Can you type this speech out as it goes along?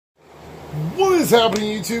What is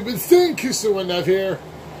happening, YouTube? It's Dan Kuster19 here.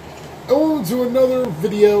 And welcome to another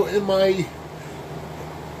video in my...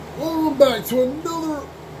 Welcome back to another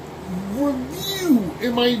review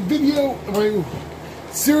in my video, in my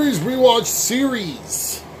series rewatch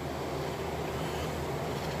series.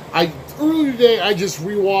 Earlier today, I just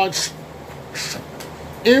rewatched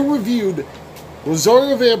and reviewed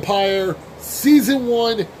Rosario Vampire Season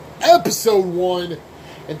 1, Episode 1.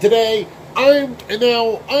 And today, I'm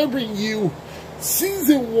bringing you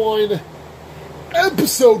Season 1,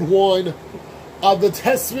 Episode 1 of The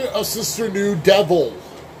Testament of Sister New Devil.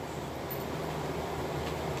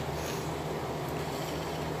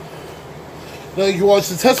 Now you can watch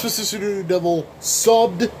The Testament of Sister New Devil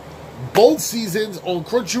subbed, both seasons on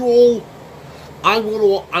Crunchyroll. I'm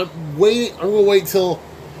gonna wait till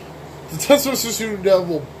The Testament of Sister New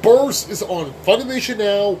Devil Burst is on Funimation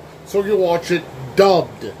now, so we can watch it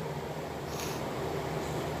dubbed.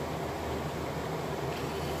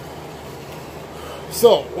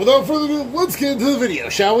 So, without further ado, let's get into the video,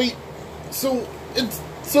 shall we? So The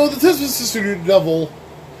Testament of Sister New Devil.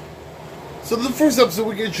 So, the first episode,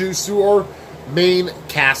 we get introduced to our main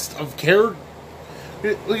cast of characters.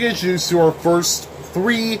 We get introduced to our first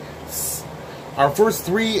three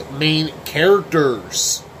main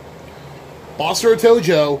characters: Basara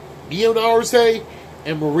Tojo, Mio Naruse,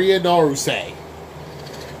 and Maria Naruse.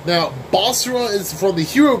 Now, Basara is from the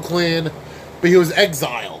Hero Clan, but he was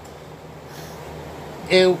exiled.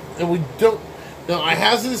 And we don't... Now, I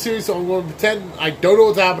have seen the series, so I'm going to pretend I don't know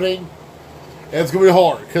what's happening. And it's going to be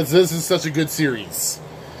hard, because this is such a good series.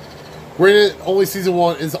 Granted, only Season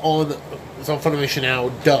 1 is on Funimation now,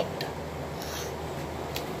 dubbed.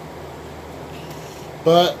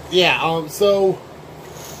 But, yeah, so...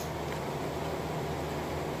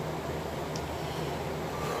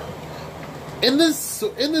 In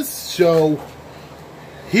this show,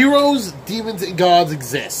 heroes, demons, and gods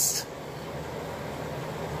exist.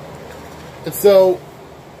 And so,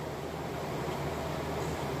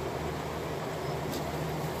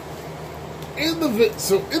 in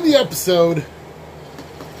the episode,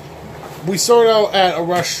 we start out at a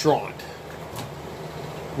restaurant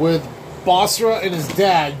with Basara and his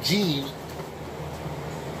dad, Gene.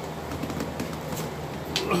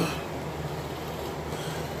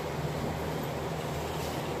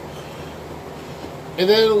 And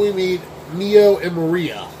then we meet Mio and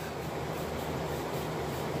Maria.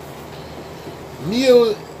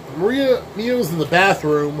 Mio's in the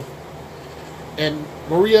bathroom, and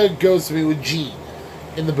Maria goes to be with Gene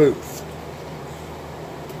in the booth.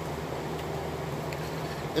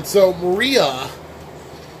 And so Maria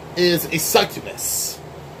is a succubus,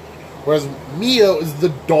 whereas Mio is the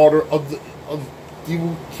daughter of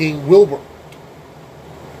evil King Wilbur,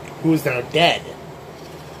 who is now dead.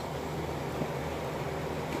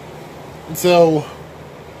 And so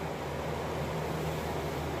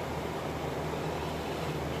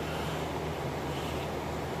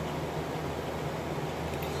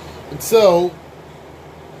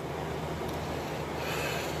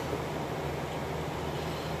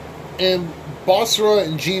Basara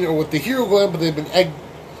and Gene are with the Hero Clan,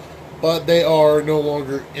 but they are no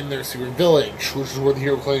longer in their secret village, which is where the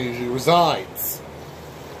Hero Clan usually resides.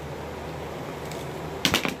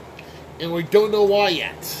 And we don't know why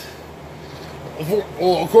yet.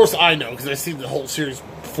 Well, of course I know, because I've seen the whole series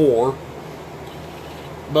before.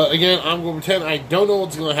 But again, I'm going to pretend I don't know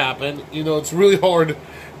what's going to happen. You know, it's really hard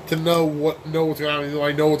to know what's going to happen, even though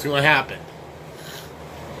I know what's going to happen.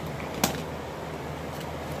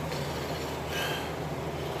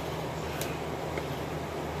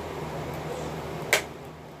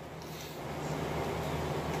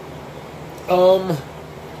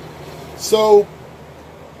 So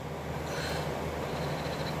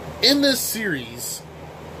in this series,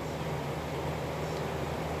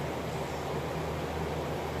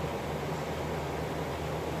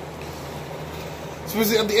 so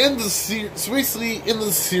basically, at the end of the series, so basically in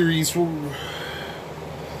the series,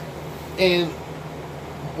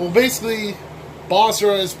 basically,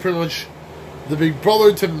 Basara is pretty much the big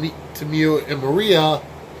brother to Mio and Maria,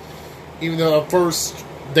 even though at first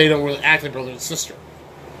they don't really act like brother and sister.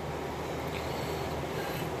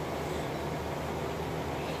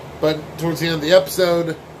 But towards the end of the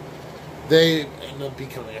episode, they end up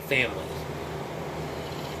becoming a family.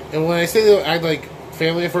 And when I say they act like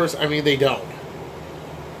family at first, I mean they don't.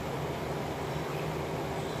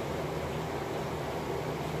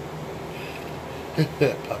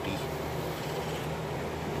 Puppy.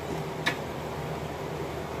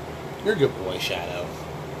 You're a good boy, Shadow.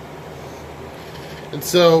 And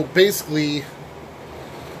so, basically,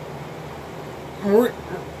 Mio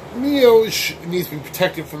Neo needs to be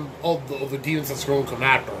protected from all the demons that's going to come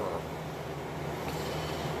after her.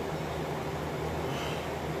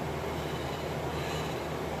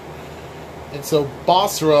 And so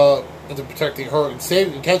Basra ends up protecting her and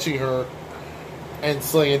saving and catching her and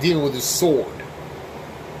slaying a demon with his sword.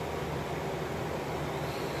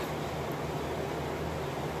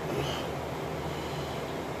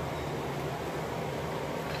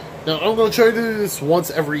 Now I'm going to try to do this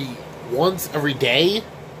once every day.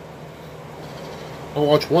 I'm going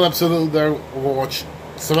to watch one episode. Then I'm going to watch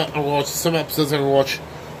some episodes. I'm going to watch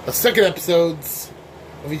the second episodes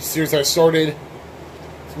of each series I started.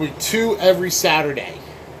 It's going to be 2 every Saturday.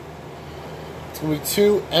 It's going to be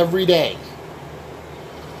 2 every day.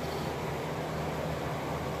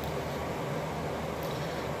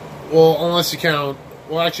 Well, unless you count.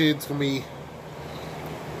 Well, actually, it's going to be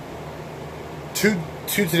 2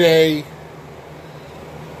 today,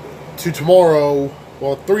 2 tomorrow,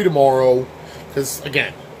 well, 3 tomorrow, because,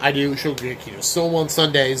 again, I do Shokugeki Soma on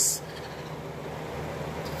Sundays,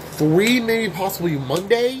 3 maybe possibly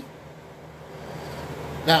Monday,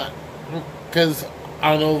 not, because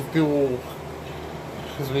I don't know if people,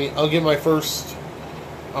 because I'll give my first,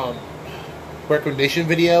 recommendation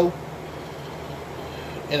video,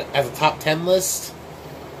 as a top 10 list,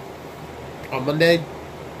 on Monday,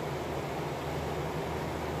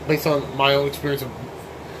 based on my own experience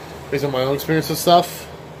of stuff.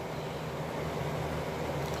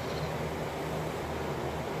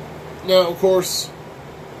 Now, of course,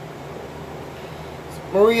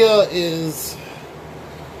 Maria is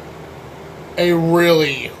a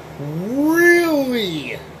really,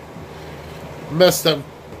 really messed up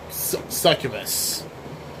succubus.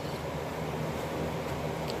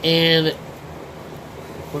 And, of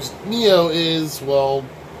course, Neo is, well,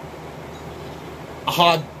 a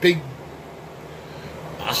hot,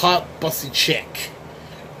 busty chick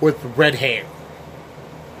with red hair.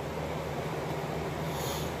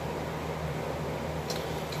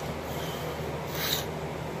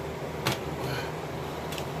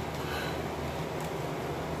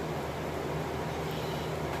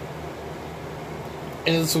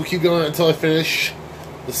 And this will keep going until I finish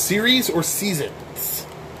the series or seasons.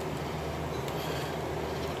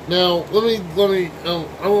 Now, let me,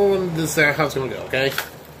 I want to say how it's going to go, okay?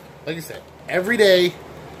 Like I said, every day,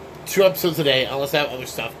 2 episodes a day, unless I have other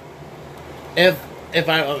stuff. If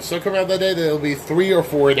I have other stuff coming out that day, then it'll be 3 or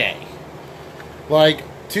 4 a day. Like,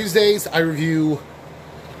 Tuesdays, I review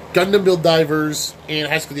Gundam Build Divers and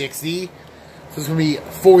High School DxD. So it's going to be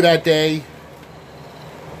 4 that day.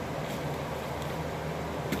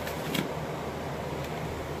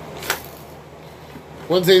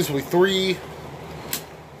 Wednesdays will be 3.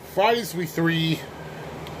 Fridays will be 3.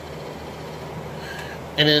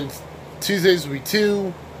 And then Tuesdays will be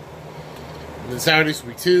 2. And then Saturdays will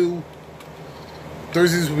be 2.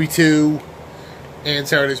 Thursdays will be 2. And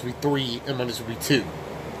Saturdays will be 3. And Mondays will be 2.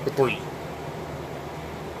 Or 3.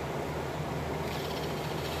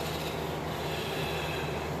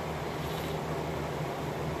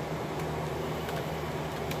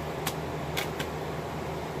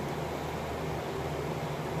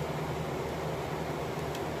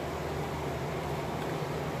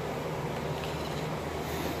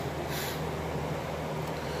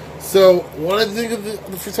 So, what I think of the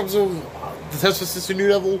first episode of Detective Sister New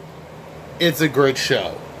Devil, it's a great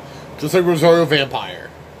show. Just like Rosario Vampire.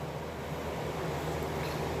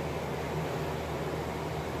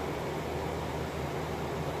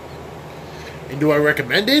 And do I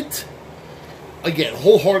recommend it? Again,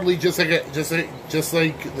 wholeheartedly, just like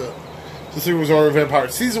Rosario Vampire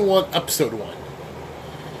Season 1, Episode 1.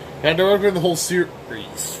 And I recommend the whole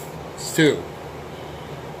series too.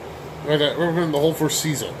 I recommend the whole first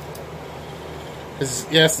season.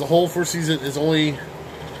 Yes, the whole first season is only...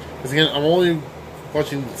 Because again, I'm only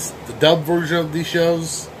watching the dub version of these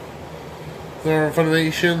shows that are on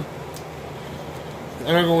Funimation. I'm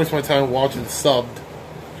not going to waste my time watching the subbed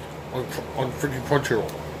on freaking Crunchyroll.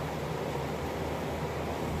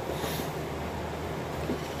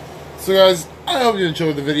 So guys, I hope you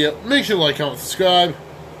enjoyed the video. Make sure to like, comment, subscribe.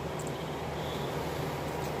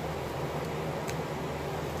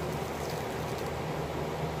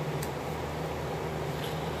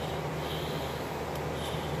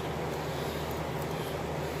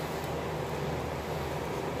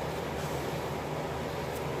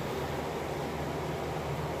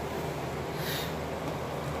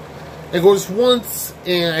 It goes once,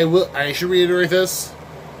 and I should reiterate this.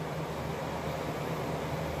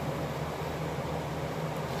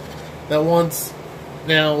 That once,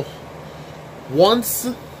 now, once,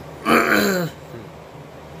 High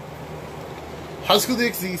School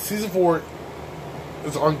DxD Season 4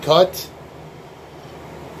 It's uncut.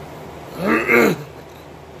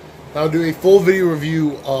 I'll do a full video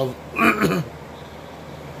review of.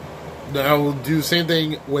 Then I will do the same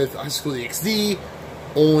thing with High School DxD,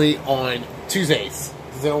 only on Tuesdays,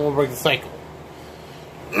 because I don't want to break the cycle.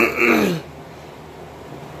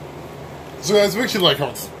 So guys, make sure to like,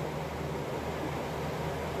 comments.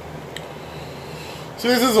 So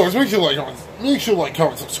guys, as always, make sure to like,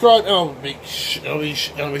 comment, subscribe, and I'll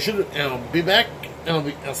be back,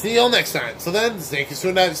 and I'll see you all next time. So then, thank you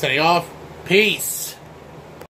so much, signing off. Peace.